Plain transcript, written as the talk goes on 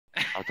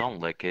Oh,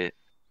 don't lick it.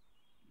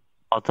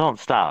 Oh, don't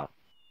stop.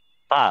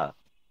 Stop.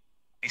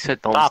 He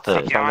said don't Stop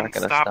it. it. John,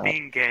 stop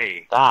being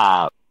gay.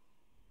 Stop.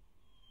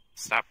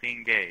 Stop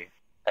being gay.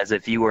 As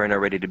if you weren't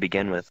already to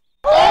begin with.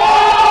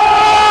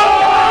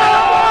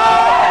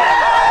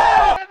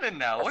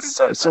 Now. What is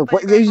So, this? so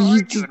what,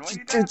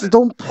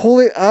 don't pull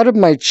it out of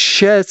my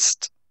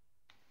chest.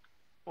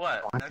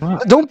 What?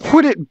 Don't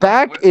put it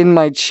back in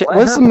my chest.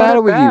 What's the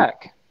matter with you?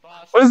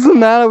 What is the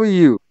matter with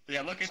you?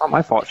 Yeah, look, It's not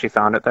my fault she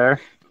found it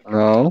there.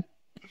 No.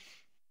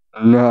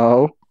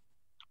 No.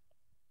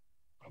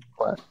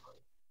 What?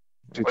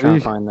 What you What trying are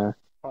to find there?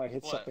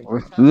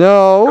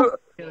 No.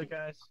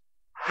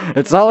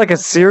 It's not like a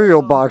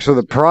cereal box with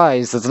a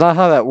prize. That's not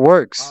how that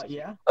works.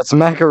 That's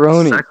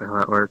macaroni. That's exactly how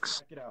that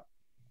works.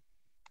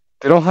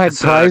 They don't hide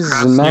It's prizes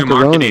Kraft's in new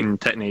macaroni. marketing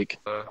technique.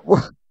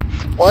 Why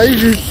are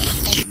you?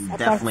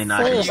 Definitely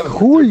not you.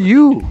 Who are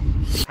you?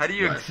 how do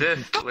you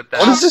exist with that?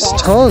 What is this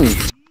tongue?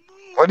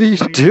 What are you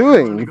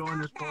doing?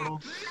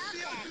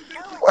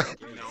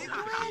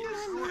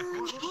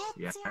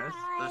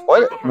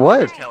 What?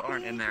 What?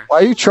 Why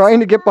are you trying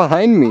to get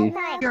behind me?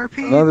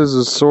 Now there's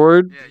a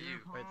sword. Yeah, you.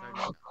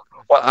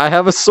 What? I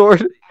have a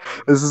sword?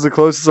 This is the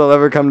closest I'll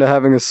ever come to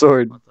having a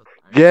sword.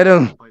 Get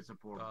him!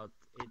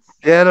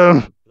 Get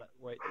him!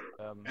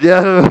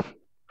 Get him!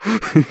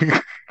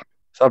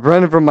 Stop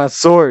running from my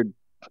sword.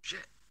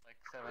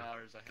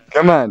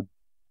 Come on.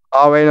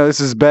 Oh wait, no, this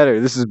is better.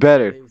 This is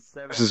better.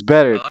 This is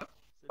better.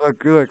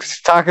 Look, look,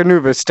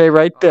 Takanuva, stay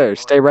right there.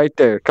 Stay right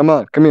there. Come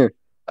on, come here.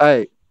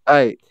 Alright,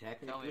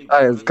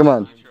 come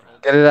on.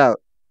 Get it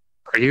out.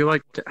 Are you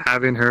like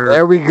having her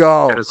There we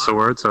go. get a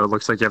sword so it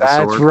looks like you have a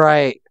sword? That's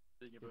right.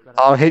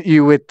 I'll hit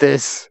you with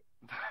this.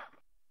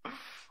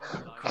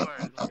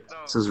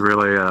 This is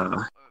really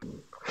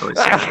really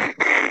sad.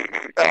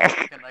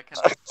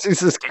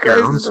 Jesus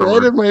Your own Christ, right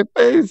sword. in my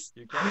face.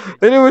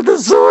 Hit it with the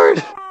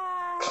sword.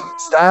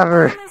 Stab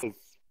her.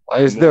 Why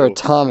is there a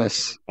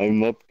Thomas? I'm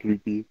not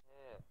creepy.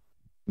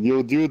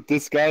 Yo, dude,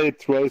 this guy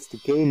tries to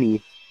kill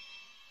me.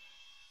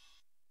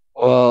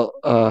 Well,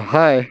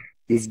 hi.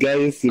 This guy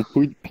is the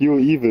pure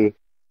evil.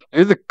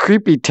 You're the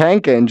creepy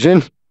tank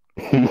engine.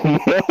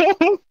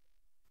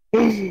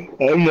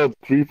 I'm not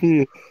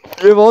creepy.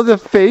 You have all the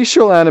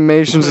facial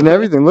animations and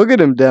everything. Look at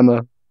him,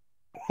 Dema.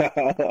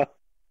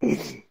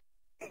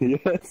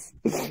 Yes.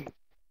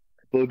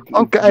 But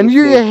Okay, it's and not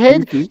your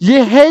head, creepy.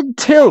 your head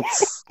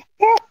tilts.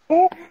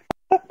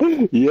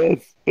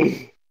 Yes.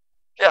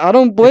 Yeah, I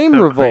don't blame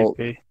Revolt.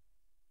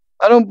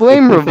 I don't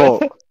blame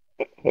Revolt.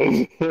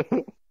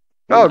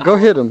 Oh, go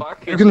hit him.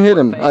 You can hit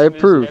him. I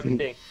approve.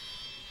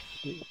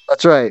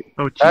 That's right.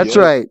 That's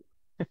right.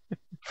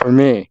 For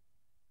me.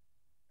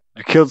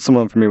 You killed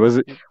someone for me. Was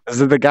it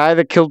the guy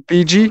that killed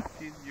Fiji? You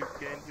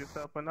gained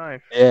yourself a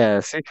knife. Yeah,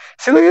 see,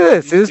 look at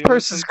this. This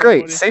person's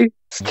great. See,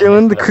 he's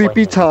killing the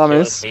creepy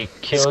Thomas.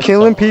 He's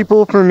killing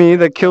people for me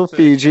that kill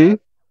Fiji.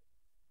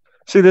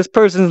 See, this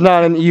person's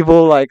not an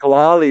evil like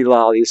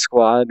Loli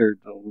squad or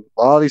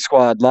Loli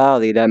squad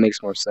Loli. That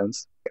makes more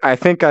sense. I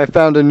think I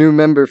found a new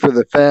member for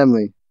the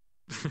family.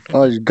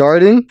 Oh, he's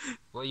guarding?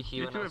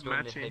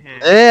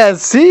 Yeah,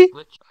 see?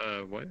 What?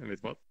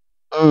 What?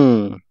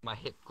 My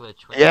hip glitch.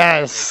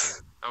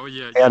 Yes. Oh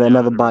yeah. I got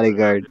another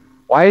bodyguard.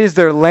 Why is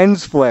there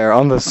lens flare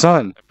on the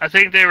sun? I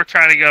think they were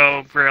trying to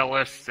go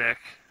realistic.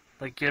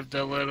 Like, give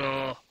the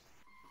little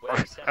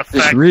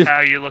effect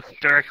how you look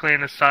directly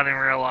in the sun in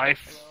real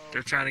life.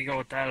 They're trying to go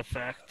with that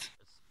effect.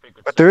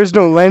 But there is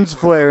no lens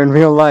flare in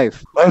real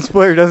life. Lens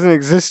flare doesn't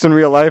exist in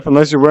real life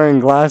unless you're wearing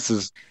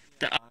glasses.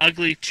 The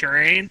ugly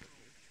train?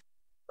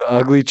 The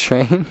ugly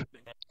train?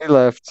 He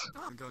left.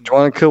 Do you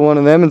want to kill one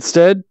of them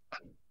instead?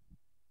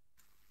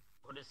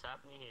 What is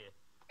happening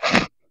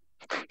here?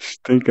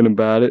 Just thinking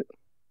about it.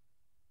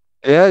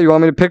 Yeah, you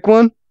want me to pick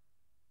one?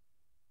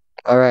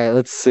 Alright,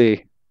 let's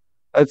see.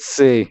 Let's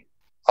see.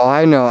 Oh,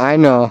 I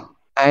know.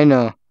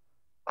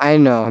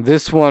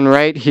 This one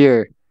right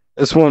here.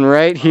 This one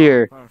right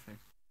here.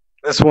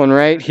 This one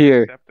right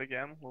here.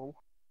 Oh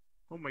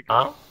my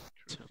god.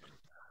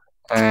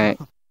 Alright.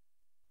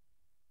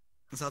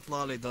 That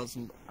lolly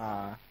doesn't.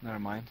 Never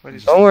mind.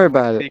 Don't worry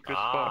about it.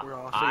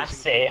 I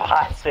say.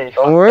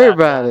 Don't worry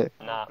about it.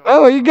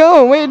 Oh, where you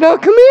going? Wait, no,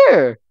 come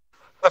here.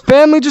 The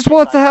family just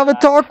wants to have a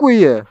talk with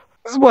you.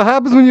 This is what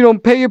happens when you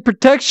don't pay your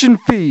protection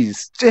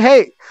fees.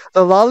 Hey,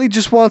 the lolly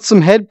just wants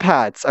some head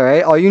pats,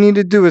 alright? All you need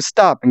to do is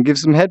stop and give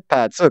some head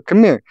pats. Look,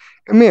 come here.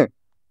 Come here.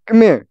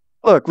 Come here.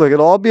 Look,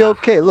 it'll all be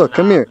okay. Look,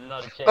 come here.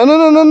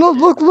 No.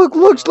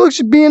 Look,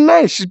 she's being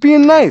nice. She's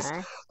being nice.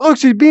 Look,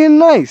 she's being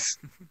nice.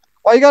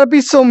 Why you gotta be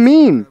so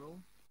mean?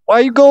 Why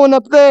are you going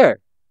up there?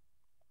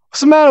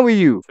 What's the matter with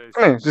you?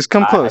 Come here, just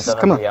come close.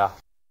 Come on.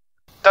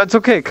 That's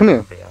okay, come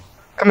here.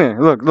 Come here,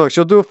 look,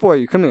 she'll do it for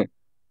you. Come here.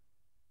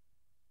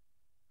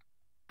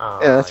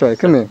 Yeah, that's right.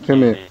 Come here.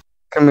 Come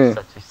here.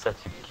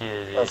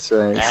 That's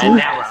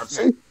right.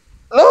 See?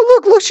 No,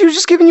 look, she was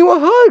just giving you a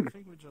hug.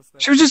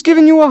 She just gave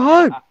you a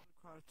hug.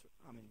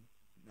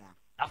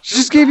 She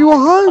just gave you a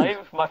hug.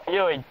 Look,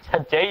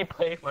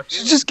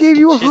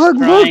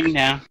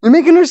 you're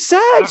making her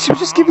sad. She was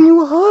just giving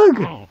you a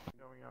hug.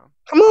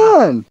 Come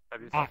on!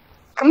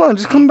 Come on,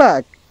 just come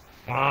back.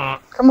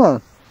 Come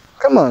on.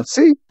 Come on,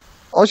 see?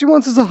 All she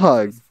wants is a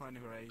hug.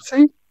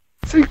 See?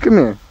 See, come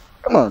here.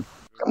 Come on.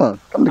 Come on.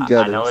 Come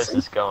together. I know where this see?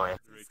 is going.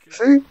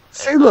 See?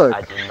 See, look.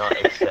 I do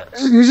not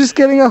accept. You're just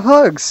getting a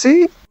hug,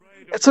 see?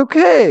 It's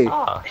okay.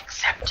 Oh,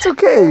 It's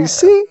okay, you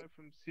see?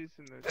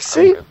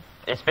 See?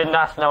 it's been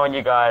nice knowing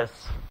you guys.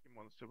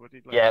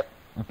 Yep.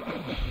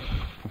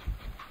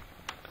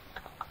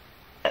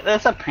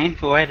 That's a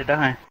painful way to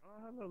die.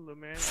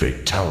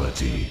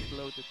 Fatality.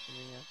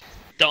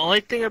 The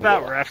only thing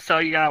about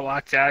Resoula you gotta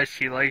watch out is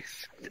she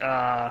likes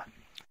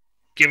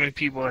giving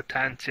people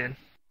attention.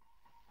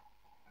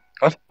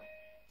 What?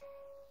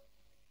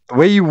 The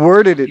way you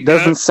worded it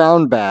doesn't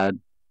sound bad.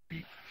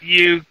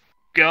 You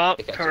go up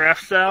to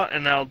Resoula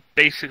and they'll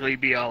basically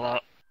be all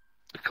up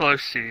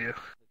close to you.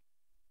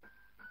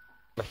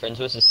 My friends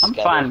was a I'm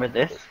fine with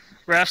this.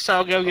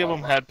 Resoula, go give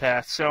them head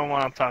pass. Show them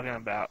what I'm talking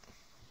about.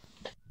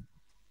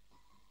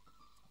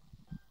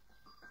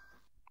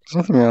 There's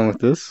nothing wrong with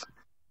this.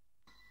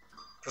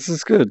 This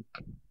is good.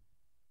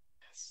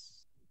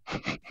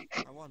 I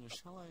wonder,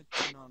 shall I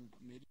turn on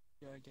media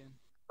again?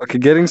 Okay,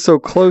 getting so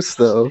close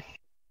though.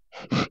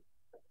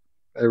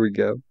 There we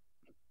go.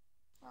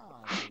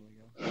 Ah, there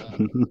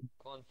we go. Come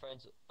on,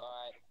 friends.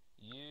 Alright,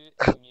 you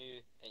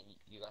and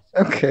you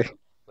guys. Okay.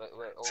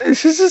 See,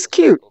 she's just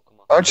cute.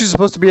 Aren't you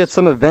supposed to be at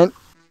some event?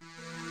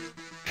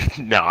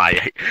 No,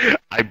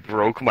 I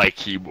broke my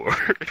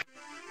keyboard.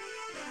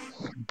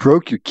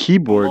 Broke your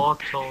keyboard.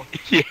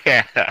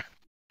 Yeah.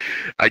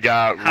 I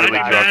got How really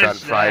did you drunk on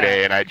manage Friday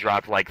that? and I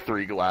dropped like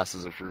 3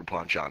 glasses of fruit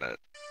punch on it.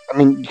 I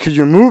mean, because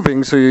you're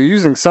moving, so you're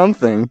using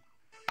something.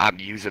 I'm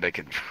using a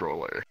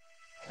controller.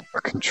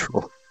 A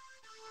control.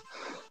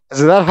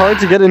 Is it that hard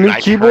to get a new I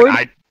keyboard?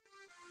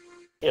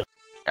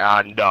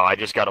 No, I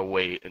just gotta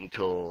wait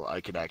until I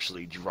can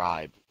actually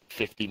drive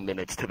 50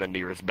 minutes to the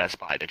nearest Best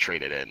Buy to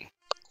trade it in.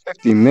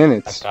 50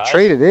 minutes. Okay.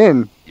 Trade it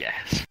in.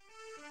 Yes.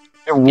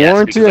 A Yes,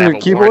 warranty because I on have your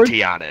a keyboard?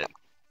 warranty on it.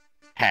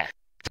 Heck,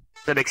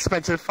 it's an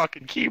expensive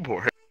fucking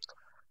keyboard.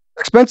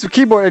 Expensive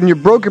keyboard, and you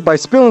broke it by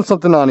spilling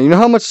something on it. You know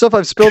how much stuff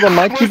I've spilled on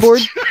my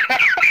keyboard?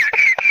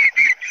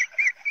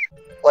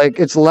 Like,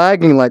 it's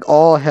lagging like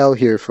all hell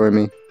here for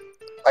me.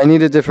 I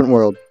need a different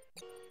world.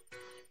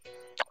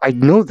 I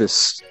know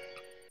this.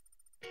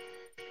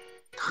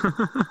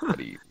 What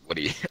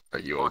are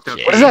you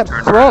okay? What is that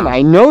from?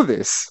 I know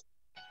this.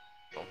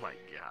 Oh my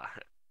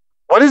god.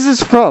 What is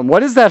this from?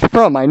 What is that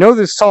from? I know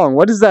this song.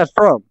 What is that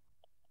from?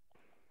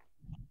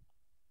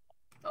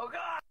 Oh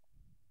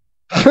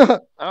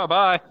god! Oh,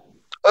 bye.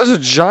 There's a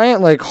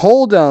giant, like,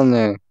 hole down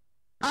there.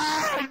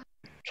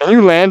 Can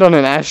you land on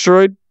an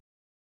asteroid?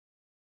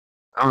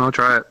 I don't know,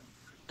 try it.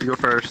 You go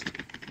first.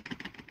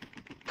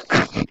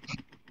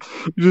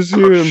 You just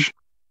hear him.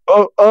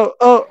 Oh.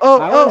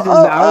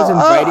 I was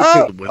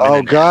invited to.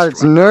 Oh god,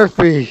 it's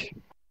Nerfy.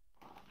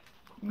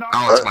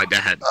 Oh, it's my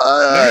dad.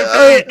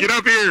 Nerfy, get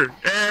up here!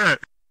 Yeah.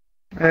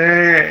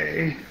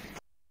 Hey.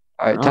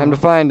 Alright, time to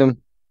find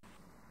him.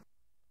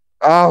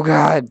 Oh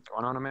god.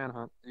 Going on a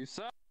manhunt. You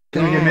suck.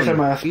 Can you give me some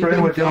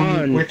aspirin with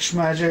witch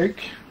magic?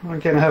 I'm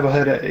gonna have a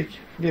headache.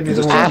 Give me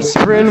some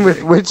Aspirin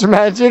with witch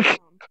magic?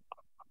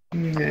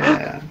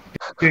 Yeah.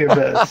 Do your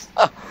best.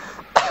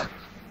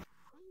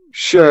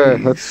 Sure,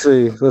 let's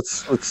see.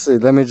 Let's see.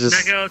 Let me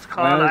just Check out what's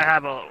called. I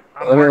have a.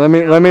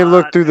 let me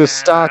look through the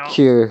stock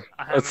here.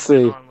 Let's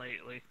see.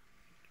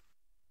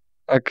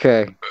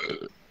 Okay.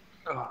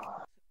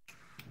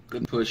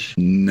 Good push.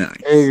 Nice.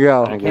 Here you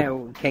go. I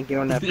can't get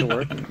on after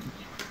work.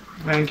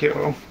 Thank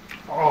you.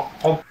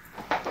 Oh.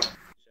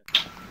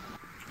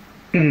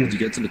 Did you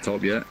get to the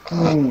top yet?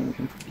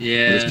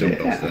 Yeah. Let's jump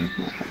off then.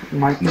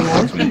 Might be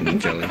working.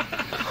 Jelly.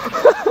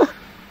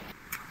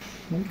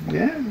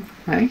 Yeah,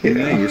 thank you.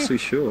 Yeah, you're so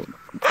short.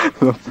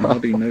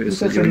 Hardly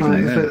noticed that Such you're a even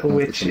nice there. little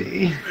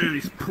witchy.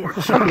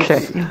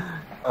 Okay.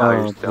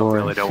 Oh, you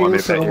really don't want me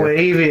Feels to so be here.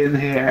 wavy in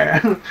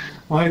here.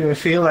 Why do I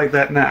feel like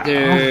that now?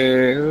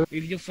 If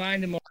you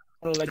find them,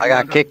 I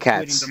got Kit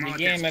Kats. so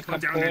you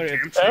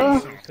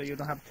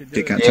don't have to do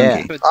Kit Kat Yeah.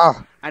 chunky.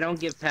 Oh, I don't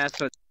give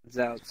passwords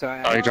out, so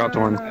I. Oh, you dropped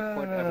one.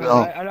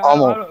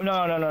 almost.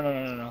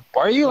 No.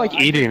 Why are you like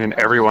eating in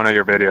every one of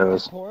your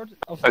videos?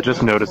 I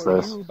just noticed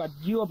this.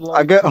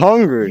 I get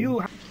hungry.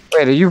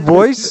 Wait, are you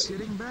voice?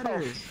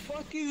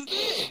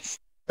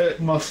 It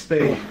must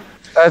be.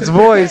 That's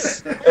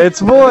voice. It's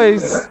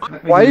voice.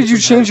 Why did you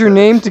change your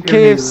name to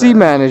KFC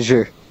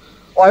manager?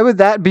 Why would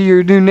that be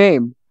your new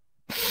name?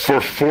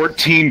 For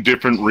 14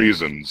 different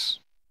reasons.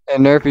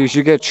 And Nerfy, you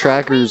should get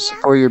trackers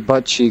for your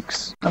butt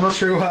cheeks. I'm not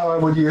sure how I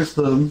would use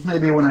them.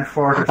 Maybe when I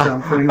fart or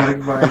something, like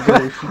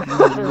vibration.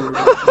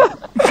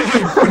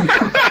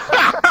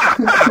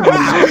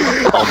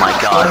 Oh my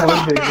god.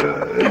 That would be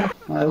good.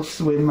 I'll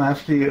swim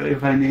after you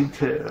if I need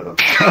to.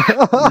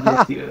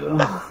 Get you.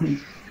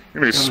 You're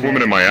gonna be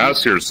swimming in my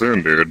ass here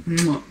soon, dude.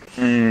 Oh,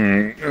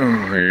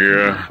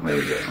 yeah. There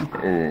we go.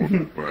 Oh,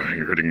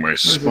 you're hitting my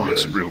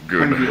spots real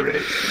good.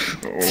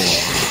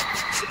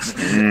 Oh.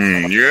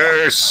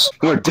 Yes.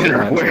 What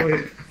dinner?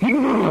 Where? Do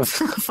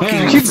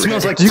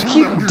you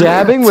keep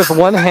dabbing with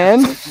one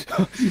hand?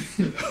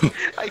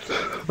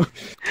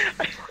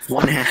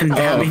 One hand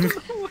dabbing.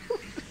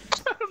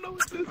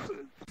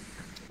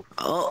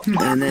 Oh,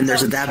 and then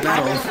there's a dab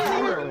battle.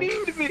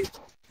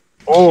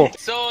 Oh.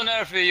 So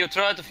nerfy, you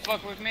tried to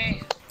fuck with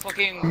me?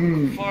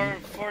 Fucking for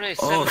 40,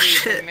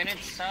 70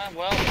 minutes, huh?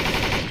 Well.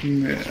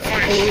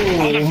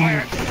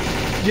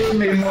 Give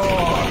me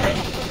more.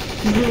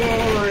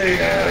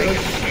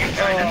 Glorious.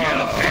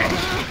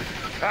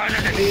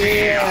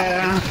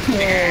 Yeah.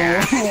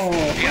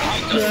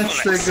 That's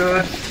the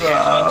good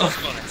stuff.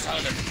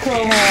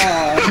 Come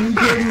on,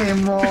 give me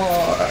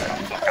more.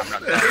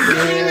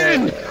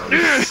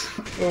 Yes.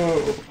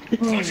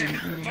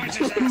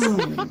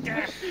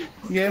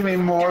 Give me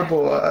more,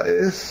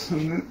 boys.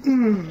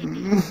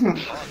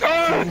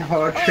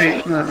 Hard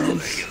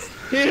treatments.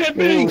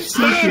 Oh,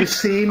 seek you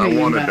see me. I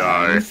want to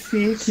die.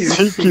 Seek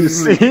you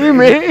see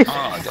me.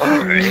 Oh,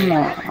 don't worry.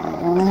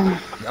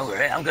 Don't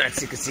worry, I'm gonna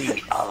seek a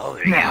seat all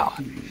over you.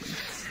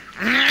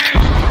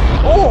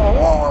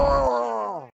 Oh.